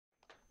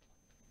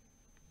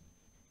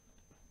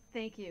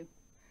Thank you.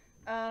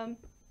 I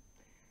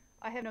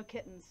have no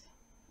kittens.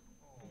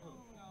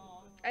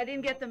 I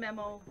didn't get the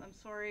memo. I'm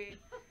sorry.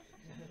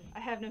 I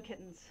have no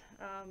kittens.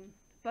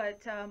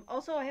 But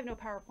also, I have no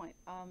PowerPoint.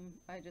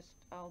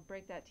 I'll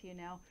break that to you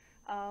now.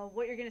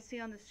 What you're going to see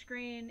on the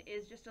screen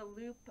is just a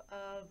loop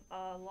of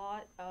a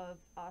lot of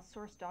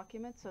source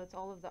documents. So it's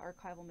all of the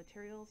archival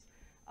materials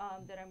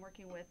that I'm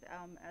working with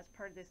as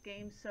part of this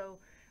game. So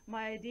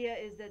my idea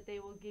is that they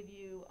will give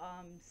you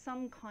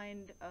some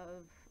kind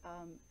of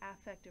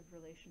affective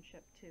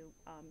relationship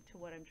to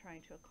what I'm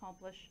trying to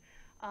accomplish,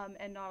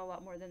 and not a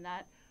lot more than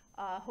that.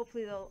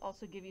 Hopefully they'll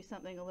also give you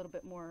something a little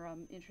bit more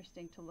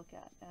interesting to look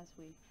at as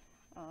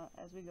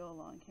we go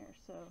along here.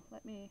 So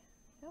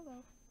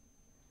hello.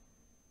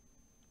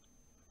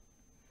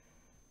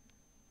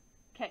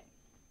 Okay,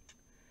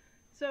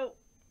 so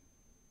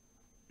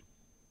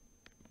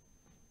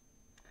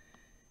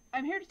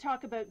I'm here to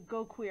talk about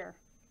Go Queer,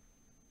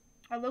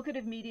 a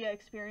locative media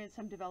experience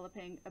I'm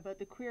developing about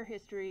the queer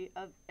history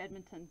of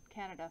Edmonton,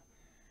 Canada,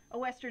 a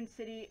western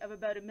city of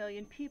about 1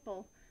 million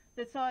people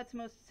that saw its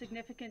most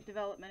significant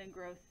development and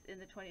growth in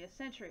the 20th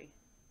century.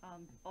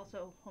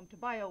 Also home to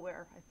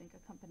BioWare, I think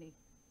a company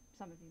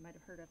some of you might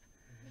have heard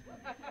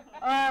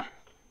of.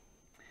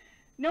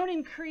 Known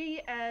in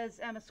Cree as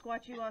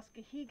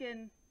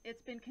Amasquatchie-Waskahegan,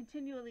 it's been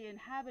continually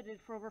inhabited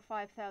for over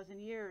 5,000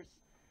 years,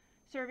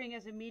 serving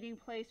as a meeting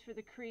place for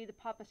the Cree, the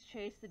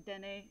Papaschase, the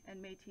Dene,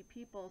 and Métis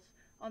peoples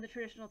on the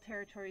traditional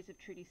territories of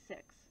Treaty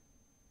 6.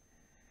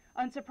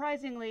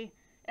 Unsurprisingly,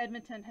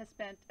 Edmonton has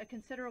spent a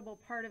considerable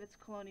part of its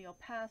colonial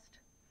past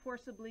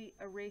forcibly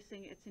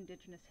erasing its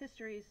Indigenous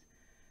histories,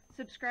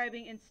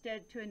 subscribing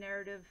instead to a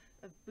narrative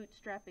of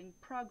bootstrapping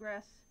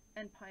progress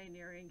and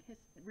pioneering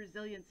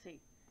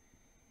resiliency.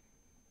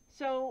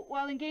 So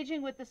while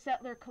engaging with the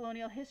settler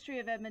colonial history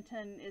of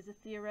Edmonton is a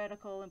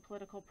theoretical and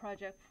political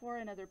project for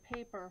another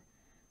paper,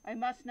 I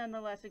must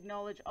nonetheless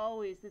acknowledge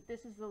always that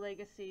this is the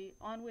legacy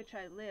on which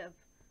I live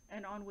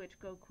and on which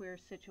Go Queer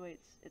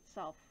situates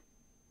itself.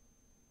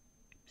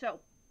 So,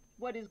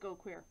 what is Go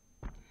Queer?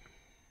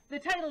 The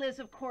title is,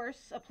 of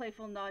course, a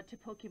playful nod to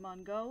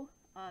Pokemon Go.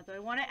 Though I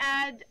want to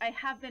add, I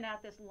have been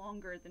at this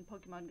longer than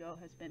Pokemon Go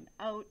has been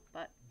out,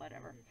 but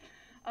whatever.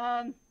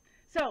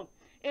 So,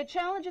 it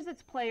challenges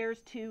its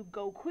players to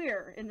go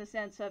queer in the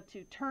sense of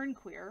to turn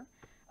queer,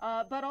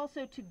 but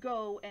also to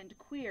go and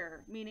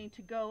queer, meaning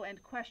to go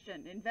and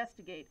question,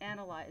 investigate,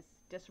 analyze,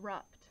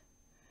 disrupt.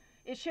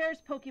 It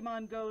shares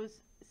Pokemon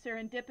Go's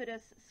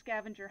serendipitous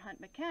scavenger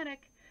hunt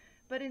mechanic,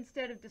 but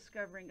instead of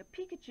discovering a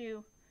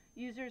Pikachu,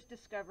 users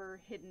discover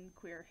hidden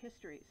queer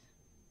histories.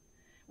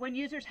 When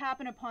users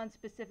happen upon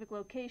specific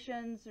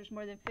locations, there's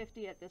more than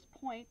 50 at this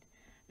point,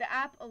 the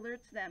app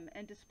alerts them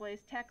and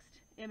displays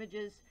text,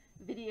 images,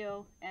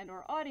 video,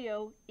 and/or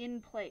audio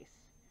in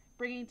place,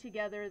 bringing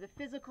together the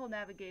physical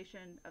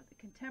navigation of the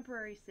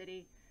contemporary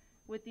city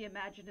with the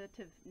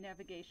imaginative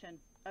navigation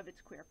of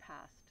its queer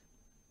past.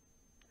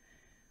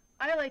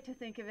 I like to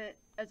think of it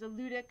as a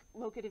ludic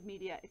locative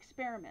media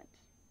experiment,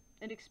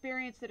 an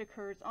experience that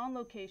occurs on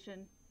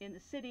location in the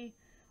city,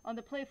 on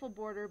the playful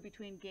border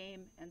between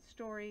game and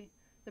story,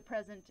 the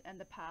present and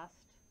the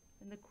past,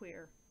 and the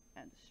queer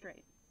and the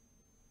straight.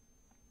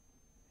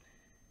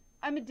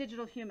 I'm a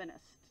digital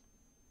humanist.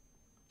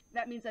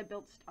 That means I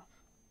build stuff.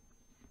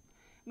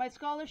 My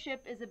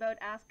scholarship is about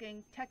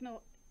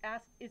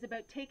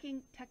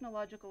taking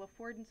technological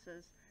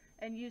affordances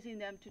and using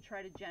them to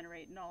try to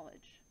generate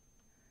knowledge.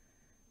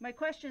 My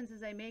questions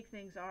as I make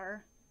things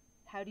are,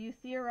 how do you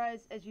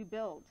theorize as you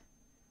build?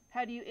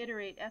 How do you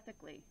iterate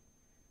ethically?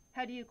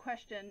 How do you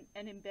question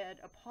and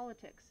embed a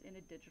politics in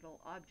a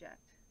digital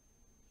object?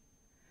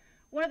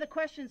 One of the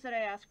questions that I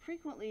ask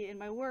frequently in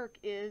my work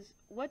is,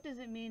 what does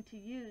it mean to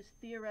use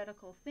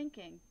theoretical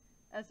thinking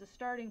as the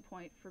starting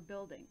point for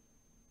building?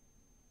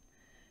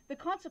 The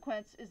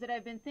consequence is that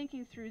I've been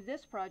thinking through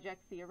this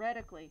project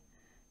theoretically.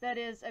 That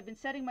is, I've been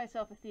setting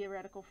myself a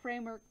theoretical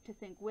framework to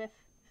think with,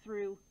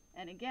 through,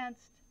 and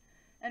against,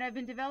 and I've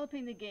been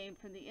developing the game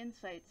from the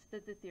insights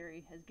that the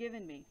theory has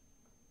given me.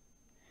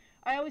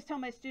 I always tell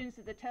my students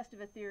that the test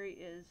of a theory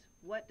is,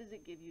 what does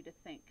it give you to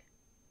think?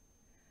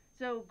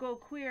 So Go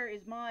Queer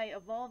is my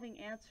evolving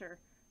answer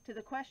to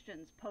the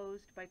questions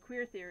posed by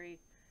queer theory,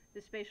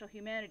 the spatial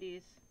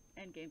humanities,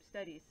 and game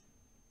studies.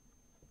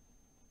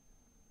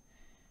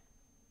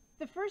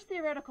 The first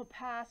theoretical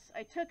pass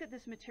I took at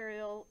this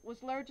material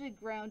was largely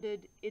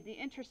grounded in the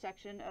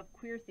intersection of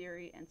queer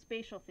theory and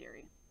spatial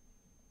theory.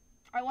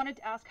 I wanted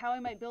to ask how I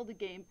might build a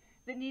game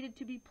that needed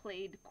to be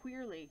played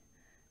queerly.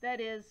 That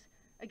is,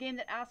 a game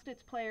that asked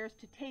its players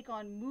to take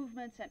on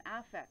movements and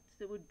affects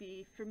that would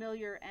be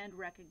familiar and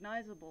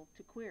recognizable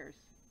to queers.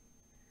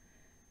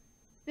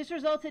 This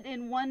resulted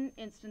in one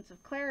instance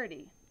of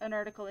clarity, an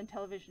article in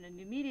Television and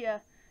New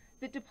Media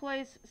that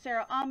deploys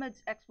Sarah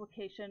Ahmed's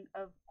explication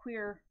of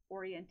queer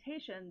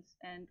orientations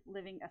and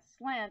living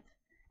aslant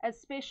as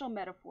spatial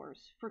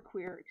metaphors for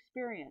queer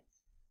experience.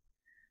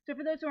 So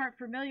for those who aren't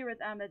familiar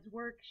with Ahmed's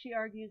work, she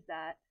argues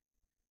that,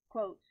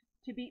 quote,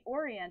 to be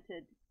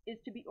oriented is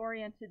to be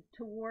oriented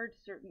toward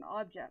certain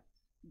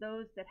objects,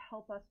 those that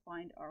help us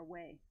find our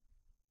way.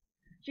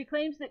 She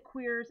claims that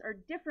queers are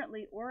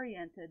differently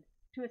oriented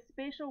to a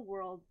spatial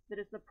world that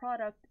is the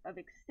product of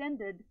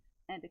extended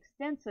and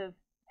extensive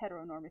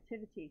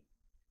heteronormativity.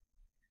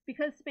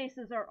 Because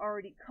spaces are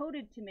already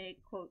coded to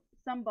make, quote,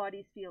 some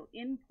bodies feel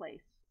in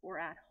place or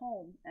at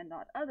home and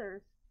not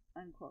others,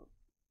 unquote.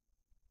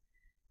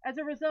 As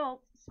a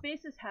result,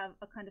 spaces have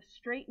a kind of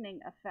straightening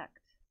effect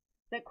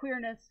that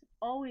queerness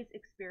always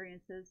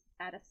experiences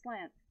at a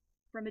slant,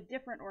 from a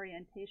different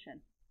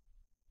orientation.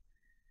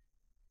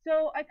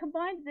 So I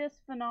combined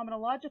this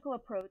phenomenological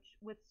approach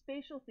with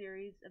spatial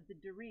theories of the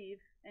derive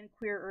and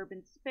queer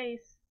urban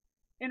space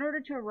in order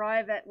to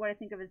arrive at what I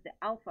think of as the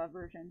alpha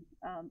version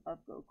of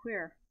Go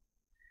Queer.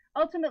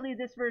 Ultimately,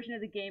 this version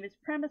of the game is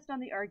premised on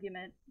the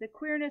argument that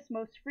queerness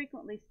most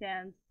frequently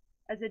stands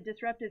as a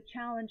disruptive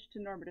challenge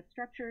to normative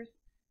structures,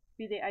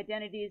 be they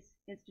identities,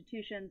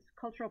 institutions,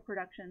 cultural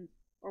productions,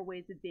 or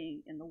ways of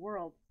being in the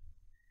world.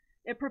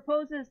 It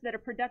proposes that a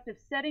productive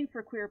setting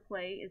for queer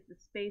play is the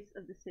space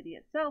of the city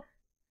itself,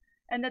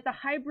 and that the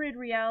hybrid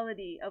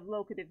reality of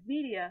locative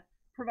media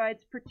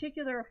provides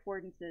particular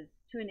affordances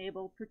to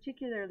enable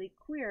particularly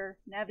queer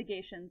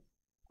navigations,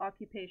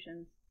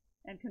 occupations,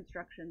 and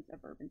constructions of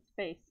urban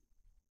space.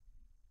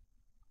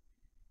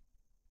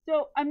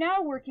 So I'm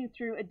now working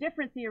through a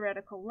different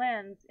theoretical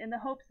lens in the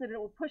hopes that it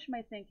will push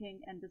my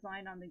thinking and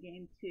design on the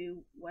game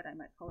to what I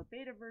might call a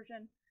beta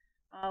version,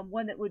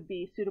 one that would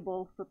be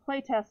suitable for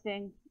play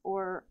testing,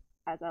 or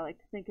as I like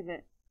to think of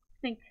it,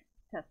 think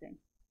testing.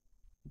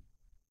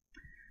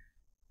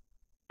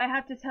 I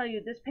have to tell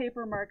you, this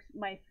paper marks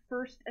my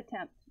first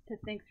attempt to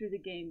think through the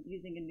game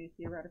using a new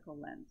theoretical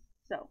lens,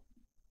 so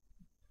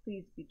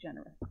please be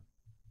generous.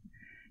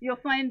 You'll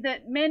find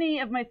that many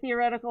of my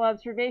theoretical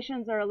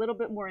observations are a little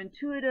bit more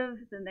intuitive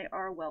than they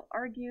are well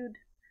argued,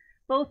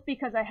 both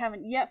because I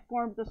haven't yet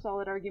formed the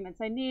solid arguments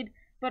I need,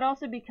 but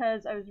also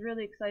because I was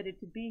really excited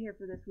to be here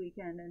for this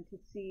weekend and to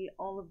see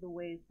all of the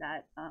ways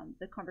that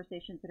the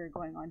conversations that are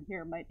going on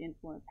here might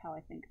influence how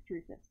I think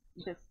through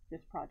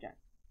this project.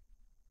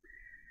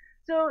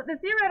 So the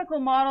theoretical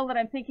model that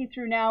I'm thinking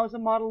through now is a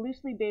model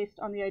loosely based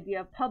on the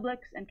idea of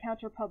publics and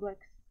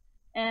counter-publics,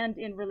 and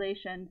in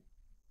relation,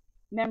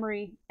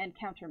 memory and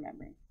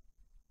counter-memory.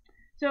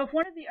 So if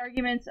one of the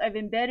arguments I've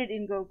embedded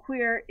in Go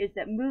Queer is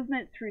that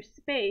movement through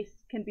space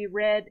can be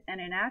read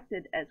and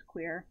enacted as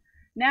queer,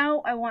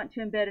 now I want to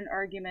embed an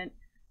argument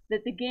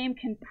that the game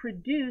can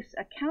produce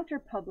a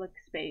counter-public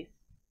space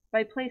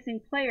by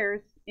placing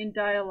players in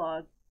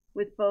dialogue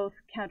with both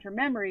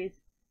counter-memories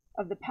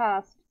of the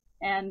past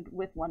and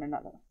with one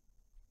another.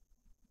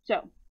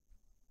 So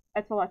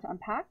that's a lot to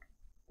unpack.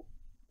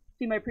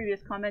 See my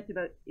previous comment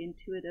about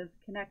intuitive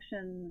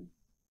connections.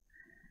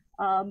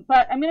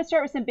 But I'm going to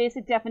start with some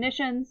basic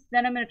definitions,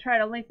 then I'm going to try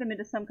to link them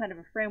into some kind of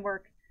a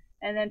framework,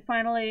 and then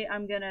finally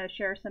I'm going to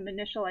share some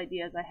initial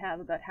ideas I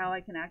have about how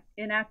I can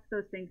enact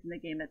those things in the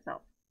game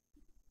itself.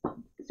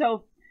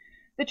 So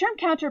the term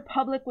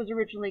counter-public was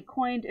originally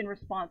coined in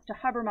response to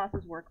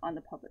Habermas's work on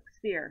the public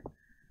sphere.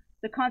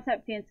 The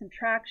concept gained some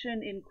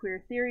traction in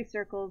queer theory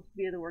circles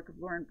via the work of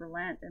Lauren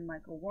Berlant and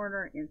Michael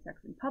Warner in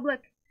Sex and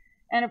Public,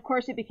 and of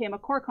course it became a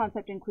core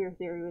concept in queer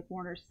theory with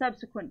Warner's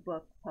subsequent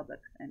book,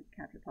 Publics and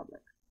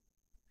Counter-Publics.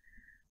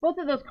 Both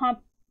of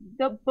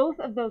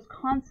those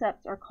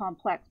concepts are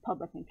complex,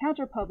 public and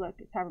counter-public,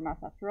 it's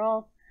Habermas after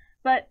all,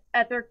 but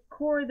at their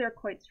core they're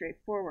quite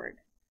straightforward.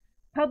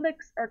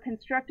 Publics are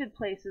constructed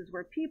places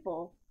where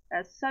people,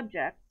 as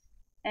subjects,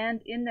 and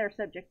in their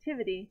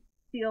subjectivity,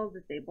 feel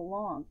that they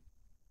belong.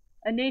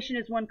 A nation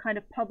is one kind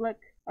of public,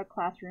 a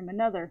classroom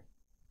another.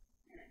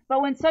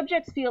 But when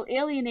subjects feel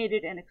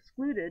alienated and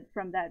excluded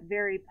from that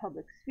very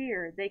public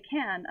sphere, they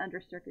can, under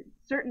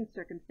certain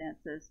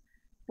circumstances,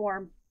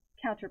 form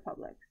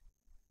counter-publics.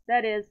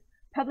 That is,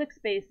 public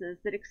spaces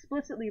that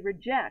explicitly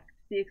reject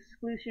the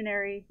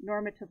exclusionary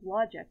normative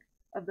logic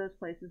of those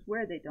places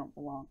where they don't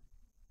belong.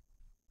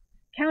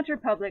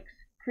 Counter-publics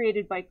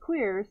created by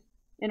queers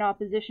in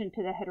opposition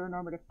to the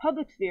heteronormative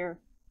public sphere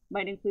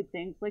might include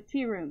things like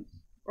tea rooms,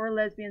 or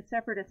lesbian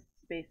separatist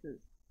spaces,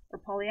 or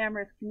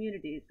polyamorous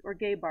communities, or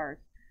gay bars,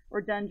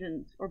 or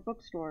dungeons, or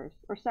bookstores,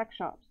 or sex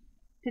shops,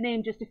 to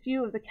name just a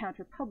few of the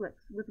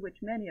counter-publics with which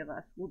many of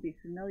us will be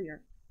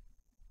familiar.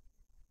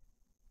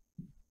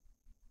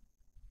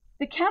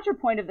 The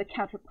counterpoint of the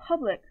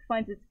counter-public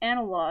finds its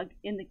analog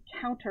in the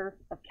counter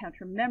of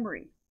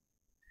counter-memory.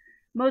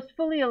 Most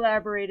fully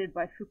elaborated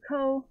by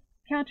Foucault,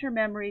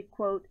 counter-memory,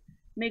 quote,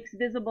 makes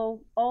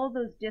visible all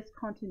those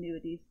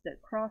discontinuities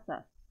that cross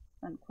us,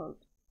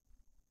 unquote.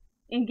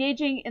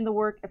 Engaging in the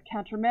work of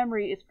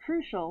counter-memory is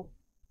crucial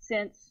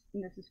since,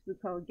 and this is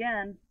Foucault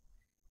again,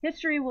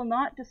 history will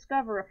not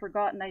discover a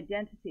forgotten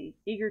identity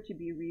eager to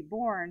be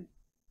reborn,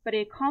 but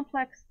a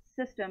complex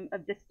system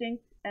of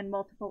distinct and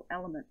multiple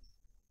elements,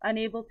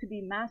 unable to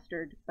be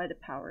mastered by the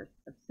powers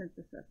of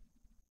synthesis.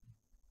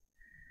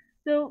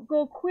 So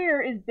Go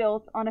Queer is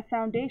built on a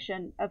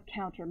foundation of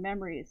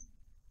counter-memories,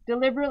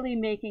 deliberately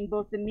making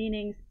both the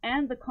meanings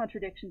and the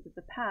contradictions of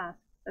the past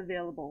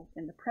available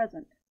in the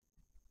present.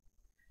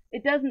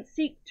 It doesn't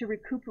seek to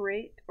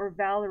recuperate or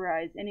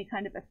valorize any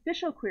kind of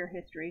official queer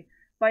history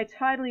by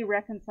tidily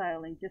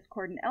reconciling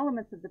discordant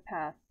elements of the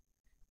past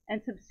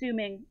and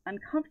subsuming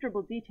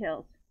uncomfortable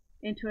details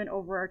into an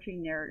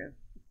overarching narrative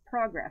of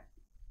progress.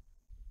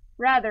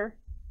 Rather,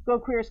 Go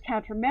Queer's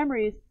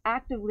counter-memories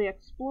actively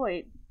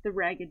exploit the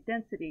ragged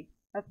density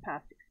of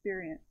past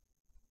experience.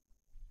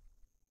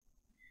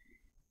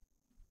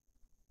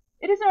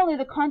 It isn't only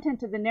the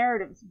content of the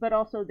narratives, but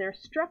also their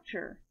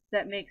structure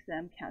that makes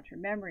them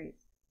counter-memories.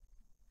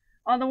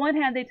 On the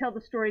one hand, they tell the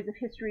stories of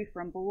history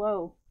from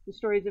below, the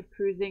stories of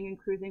cruising and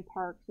cruising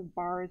parks, of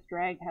bars,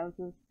 drag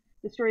houses,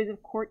 the stories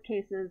of court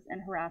cases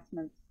and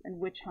harassments and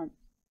witch hunts,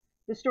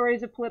 the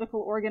stories of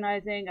political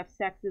organizing, of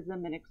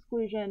sexism and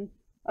exclusion,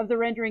 of the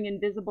rendering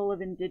invisible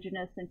of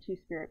indigenous and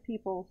two-spirit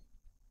peoples.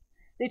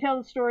 They tell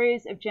the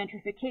stories of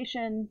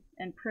gentrification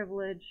and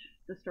privilege,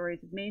 the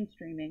stories of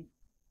mainstreaming.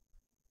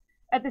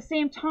 At the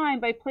same time,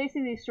 by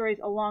placing these stories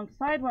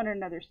alongside one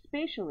another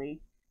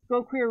spatially,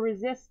 Go Queer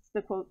resists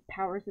the, quote,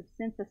 powers of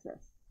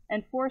synthesis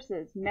and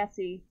forces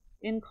messy,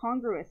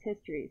 incongruous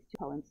histories to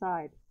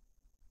coincide.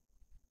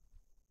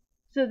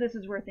 So this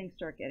is where things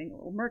start getting a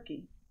little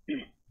murky,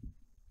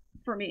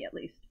 for me at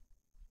least.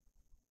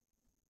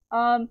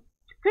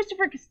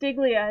 Christopher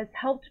Castiglia has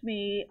helped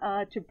me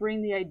to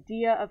bring the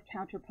idea of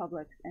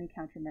counterpublics and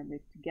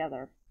countermemories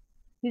together.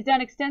 He's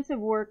done extensive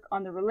work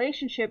on the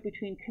relationship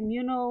between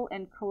communal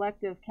and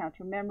collective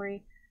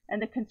countermemory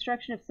and the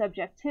construction of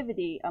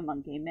subjectivity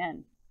among gay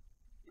men.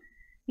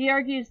 He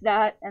argues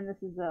that, and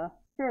this is a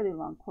fairly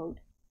long quote,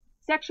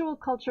 sexual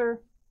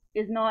culture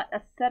is not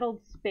a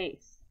settled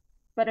space,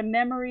 but a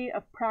memory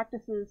of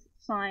practices,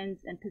 signs,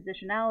 and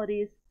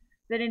positionalities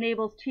that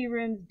enables tea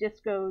rooms,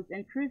 discos,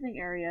 and cruising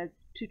areas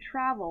to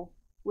travel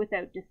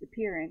without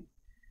disappearing.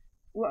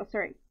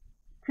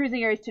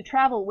 Cruising areas to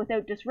travel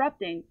without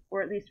disrupting,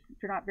 or at least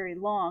for not very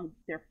long,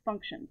 their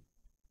functions.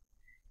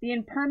 The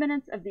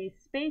impermanence of these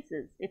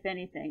spaces, if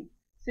anything,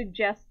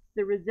 suggests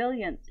the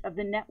resilience of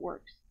the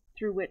networks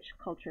through which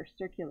culture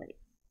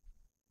circulates.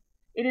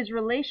 It is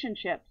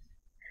relationships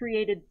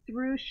created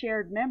through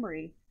shared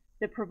memory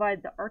that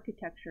provide the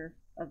architecture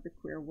of the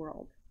queer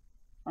world,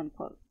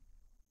 unquote.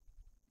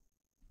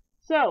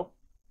 So,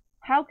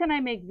 how can I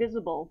make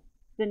visible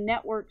the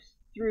networks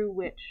through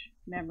which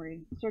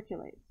memory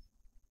circulates?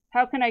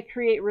 How can I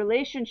create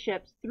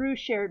relationships through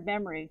shared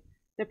memory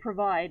that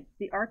provide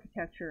the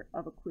architecture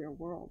of a queer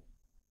world?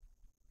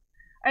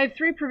 I have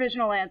three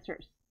provisional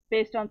answers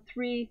based on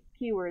three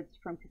keywords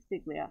from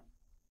Castiglia: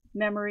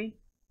 memory,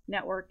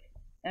 network,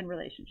 and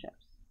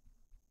relationships.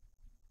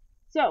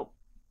 So,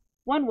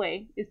 one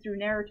way is through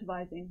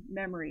narrativizing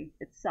memory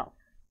itself.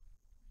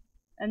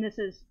 And this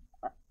is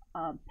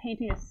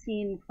painting a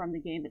scene from the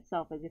game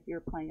itself as if you're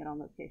playing it on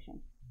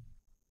location.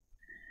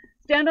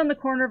 Stand on the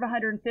corner of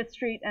 105th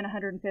Street and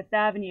 105th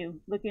Avenue,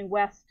 looking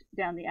west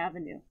down the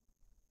avenue.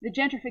 The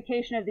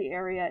gentrification of the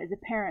area is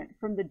apparent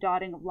from the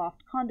dotting of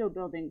loft condo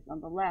buildings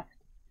on the left,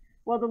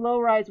 while the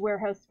low-rise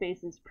warehouse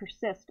spaces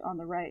persist on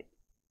the right.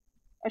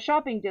 A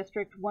shopping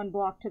district one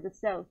block to the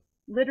south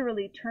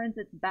literally turns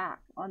its back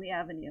on the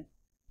avenue,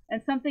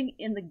 and something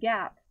in the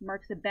gap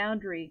marks a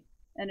boundary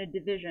and a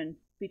division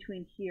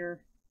between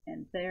here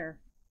and there.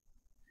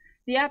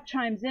 The app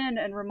chimes in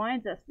and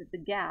reminds us that the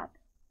gap,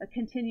 a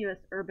continuous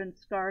urban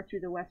scar through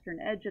the western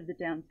edge of the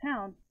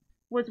downtown,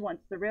 was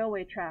once the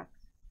railway tracks,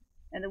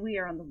 and that we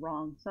are on the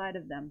wrong side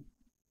of them.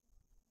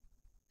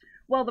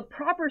 While the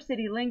proper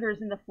city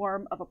lingers in the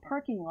form of a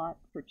parking lot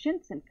for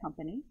Chintz and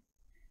Company,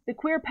 the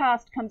queer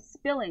past comes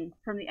spilling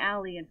from the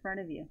alley in front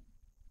of you.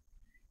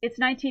 It's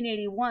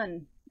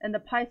 1981, and the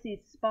Pisces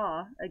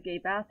Spa, a gay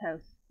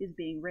bathhouse, is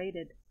being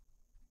raided.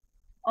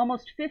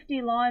 Almost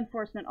 50 law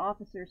enforcement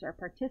officers are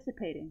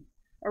participating,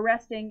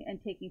 arresting and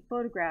taking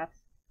photographs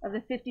of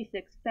the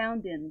 56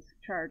 found-ins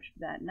charged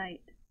that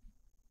night.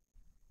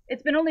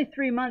 It's been only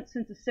 3 months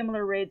since a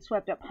similar raid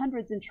swept up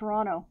hundreds in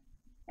Toronto,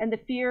 and the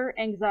fear,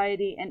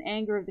 anxiety, and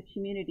anger of the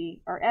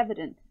community are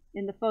evident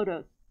in the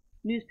photos,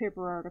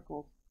 newspaper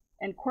articles,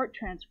 and court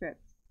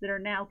transcripts that are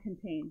now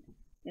contained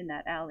in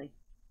that alley.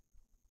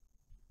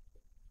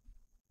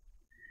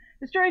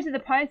 The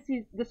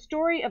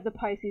story of the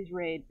Pisces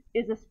raid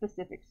is a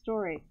specific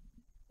story,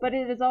 but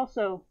it is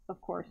also,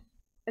 of course,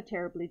 a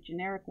terribly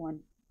generic one.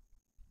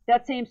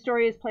 That same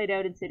story is played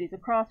out in cities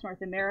across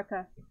North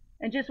America,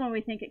 and just when we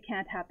think it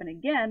can't happen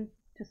again,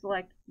 to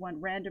select one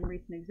random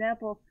recent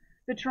example,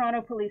 the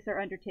Toronto police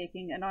are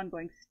undertaking an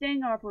ongoing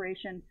sting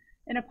operation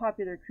in a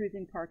popular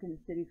cruising park in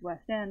the city's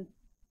West End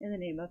in the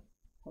name of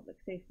public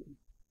safety.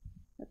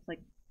 That's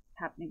like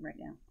happening right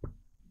now.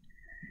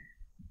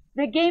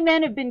 That gay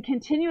men have been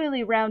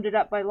continually rounded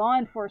up by law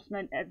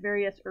enforcement at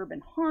various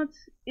urban haunts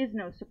is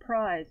no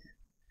surprise.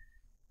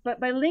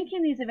 But by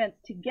linking these events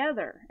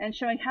together and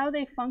showing how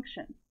they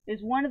function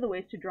is one of the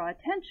ways to draw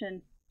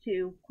attention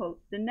to,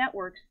 quote, the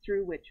networks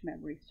through which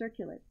memory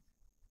circulates.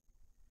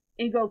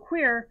 In Go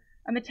Queer,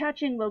 I'm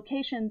attaching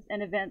locations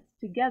and events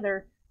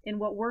together in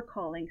what we're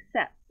calling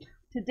sets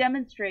to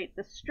demonstrate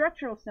the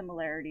structural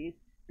similarities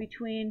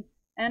between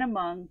and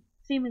among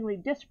seemingly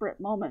disparate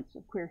moments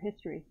of queer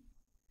history,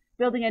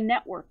 building a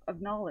network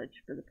of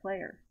knowledge for the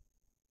player.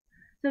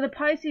 So the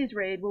Pisces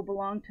raid will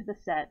belong to the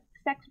set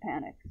Sex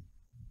Panics,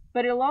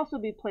 but it'll also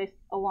be placed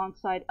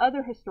alongside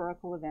other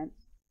historical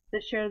events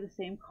that share the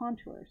same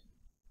contours.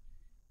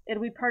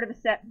 It'll be part of a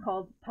set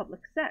called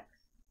Public Sex,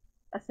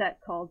 a set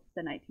called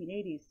The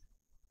 1980s,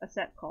 a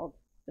set called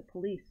The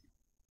Police.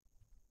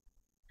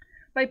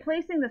 By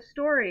placing the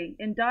story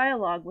in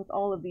dialogue with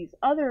all of these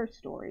other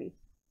stories,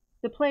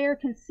 the player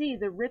can see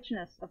the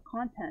richness of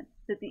content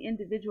that the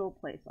individual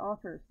place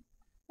offers,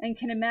 and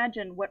can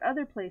imagine what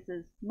other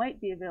places might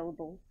be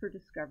available for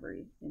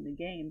discovery in the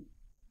game.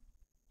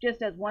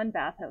 Just as one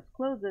bathhouse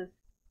closes,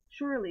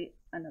 surely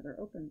another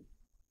opens.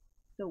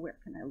 So where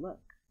can I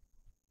look?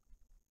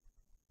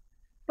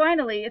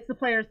 Finally, it's the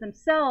players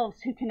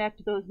themselves who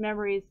connect those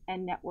memories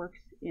and networks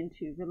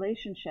into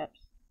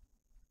relationships.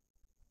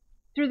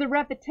 Through the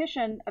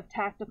repetition of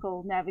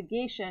tactical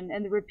navigation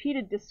and the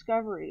repeated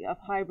discovery of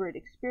hybrid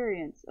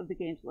experience of the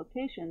game's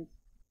locations,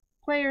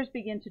 players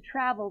begin to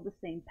travel the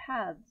same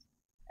paths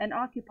and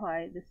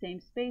occupy the same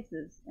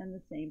spaces and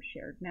the same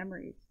shared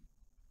memories.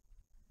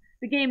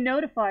 The game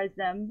notifies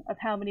them of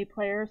how many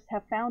players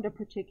have found a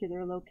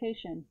particular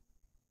location,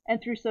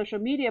 and through social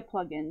media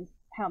plugins,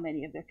 how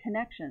many of their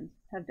connections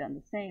have done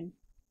the same.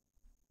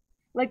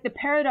 Like the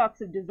paradox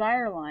of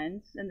desire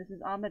lines, and this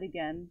is Ahmed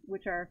again,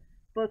 which are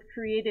both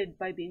created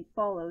by being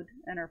followed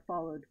and are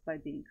followed by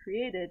being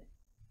created,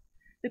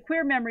 the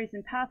queer memories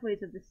and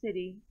pathways of the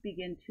city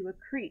begin to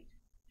accrete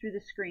through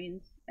the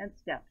screens and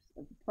steps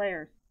of the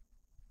players.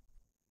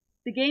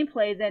 The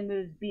gameplay then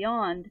moves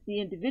beyond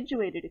the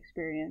individuated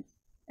experience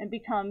and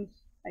becomes,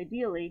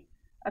 ideally,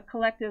 a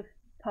collective,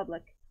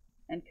 public,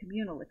 and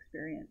communal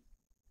experience.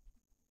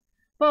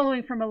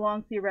 Following from a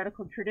long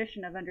theoretical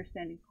tradition of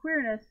understanding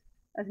queerness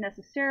as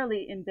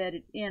necessarily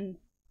embedded in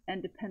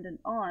and dependent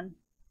on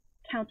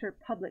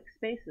counter-public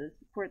spaces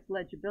for its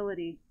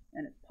legibility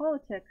and its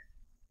politics,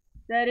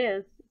 that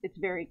is, its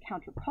very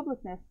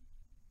counter-publicness,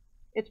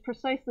 it's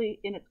precisely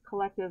in its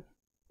collective,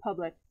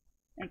 public,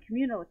 and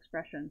communal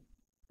expression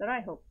that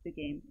I hope the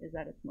game is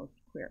at its most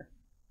queer.